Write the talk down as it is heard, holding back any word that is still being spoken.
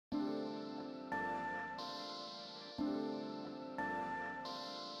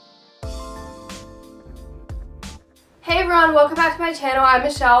Hey everyone, welcome back to my channel. I'm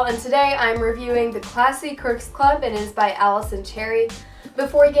Michelle and today I'm reviewing the Classy Crooks Club and it is by Allison Cherry.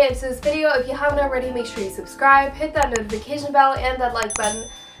 Before we get into this video, if you haven't already, make sure you subscribe, hit that notification bell and that like button,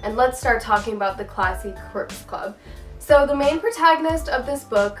 and let's start talking about the Classy Crooks Club. So the main protagonist of this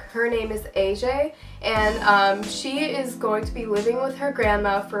book, her name is AJ, and she is going to be living with her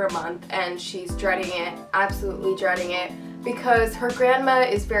grandma for a month, and she's dreading it, absolutely dreading it, because her grandma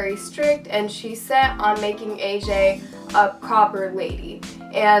is very strict and she's set on making AJ a proper lady.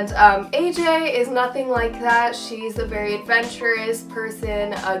 And AJ is nothing like that. She's a very adventurous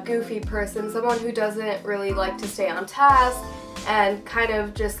person, a goofy person, someone who doesn't really like to stay on task and kind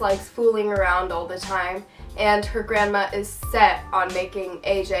of just likes fooling around all the time. And her grandma is set on making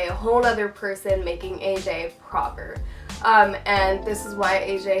AJ a whole other person, making AJ proper. And this is why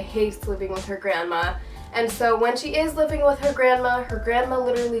AJ hates living with her grandma. And so when she is living with her grandma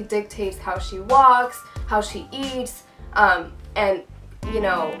literally dictates how she walks, how she eats, and you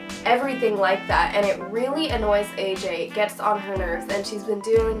know, everything like that. And it really annoys AJ, it gets on her nerves, and she's been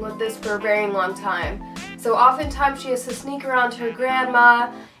dealing with this for a very long time. So oftentimes she has to sneak around her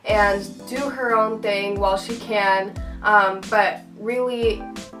grandma and do her own thing while she can, but really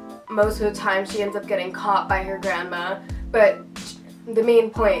most of the time she ends up getting caught by her grandma. But the main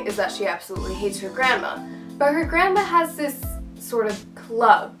point is that she absolutely hates her grandma. But her grandma has this sort of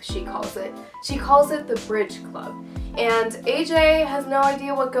club, she calls it. She calls it the Bridge Club. And AJ has no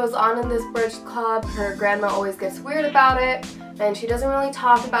idea what goes on in this Bridge Club. Her grandma always gets weird about it, and she doesn't really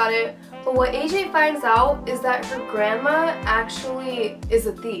talk about it. But what AJ finds out is that her grandma actually is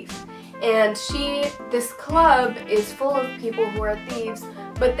a thief. And this club is full of people who are thieves,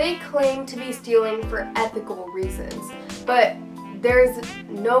 but they claim to be stealing for ethical reasons. But there's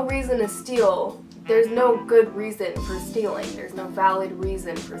no reason to steal. There's no good reason for stealing. There's no valid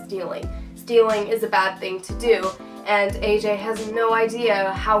reason for stealing. Stealing is a bad thing to do, and AJ has no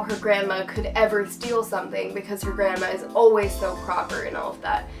idea how her grandma could ever steal something because her grandma is always so proper and all of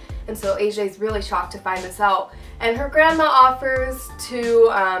that. And so AJ's really shocked to find this out. And her grandma offers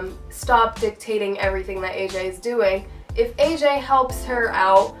to stop dictating everything that AJ is doing if AJ helps her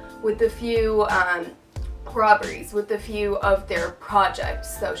out with a few robberies, with a few of their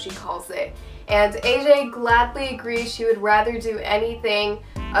projects, so she calls it. And AJ gladly agrees. She would rather do anything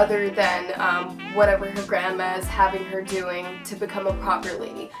other than whatever her grandma is having her doing to become a proper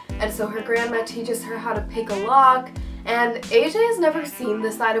lady. And so her grandma teaches her how to pick a lock, and AJ has never seen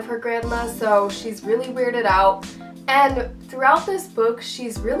this side of her grandma, so she's really weirded out. And throughout this book,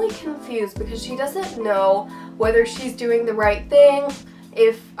 she's really confused because she doesn't know whether she's doing the right thing,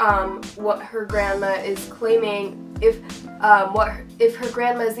 if what her grandma is claiming, if her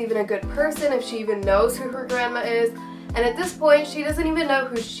grandma is even a good person, if she even knows who her grandma is. And at this point, she doesn't even know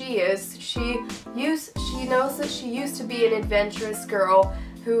who she is. She knows that she used to be an adventurous girl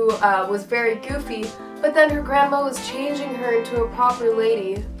who was very goofy, but then her grandma was changing her into a proper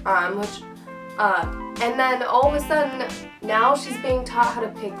lady, and then all of a sudden, now she's being taught how to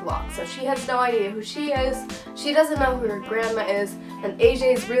pick locks. So she has no idea who she is, she doesn't know who her grandma is, and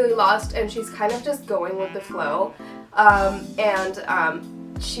AJ is really lost and she's kind of just going with the flow.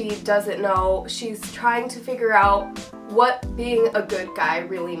 She doesn't know, she's trying to figure out what being a good guy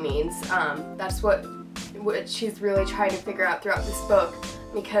really means. That's what she's really trying to figure out throughout this book,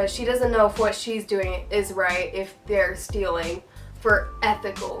 because she doesn't know if what she's doing is right, if they're stealing for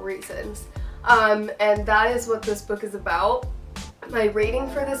ethical reasons. And that is what this book is about. My rating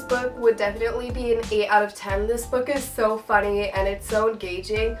for this book would definitely be an 8 out of 10. This book is so funny and it's so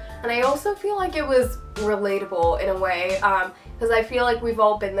engaging, and I also feel like it was relatable in a way, because I feel like we've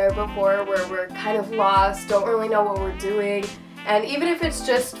all been there before where we're kind of lost, don't really know what we're doing, and even if it's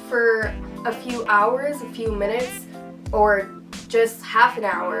just for a few hours, a few minutes, or just half an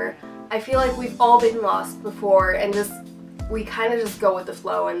hour, I feel like we've all been lost before, and we kind of just go with the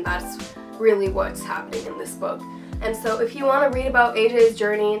flow, and that's really what's happening in this book. And so if you want to read about AJ's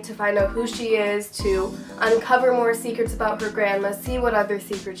journey, to find out who she is, to uncover more secrets about her grandma, see what other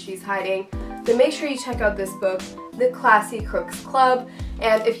secrets she's hiding, then make sure you check out this book, The Classy Crooks Club.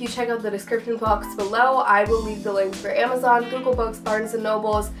 And if you check out the description box below, I will leave the links for Amazon, Google Books, Barnes &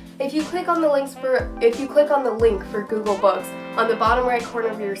 Nobles. If you click on the link for Google Books on the bottom right corner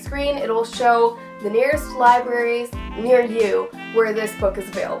of your screen, it'll show the nearest libraries near you where this book is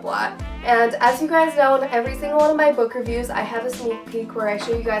available at. And as you guys know, in every single one of my book reviews, I have a sneak peek where I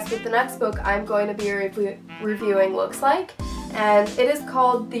show you guys what the next book I'm going to be reviewing looks like. And it is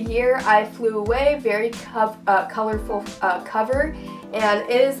called The Year I Flew Away, very colorful cover, and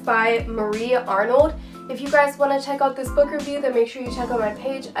it is by Maria Arnold. If you guys want to check out this book review, then make sure you check out my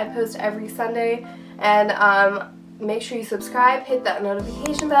page. I post every Sunday, and make sure you subscribe, hit that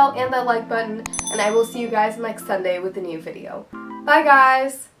notification bell and that like button, and I will see you guys next Sunday with a new video. Bye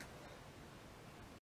guys!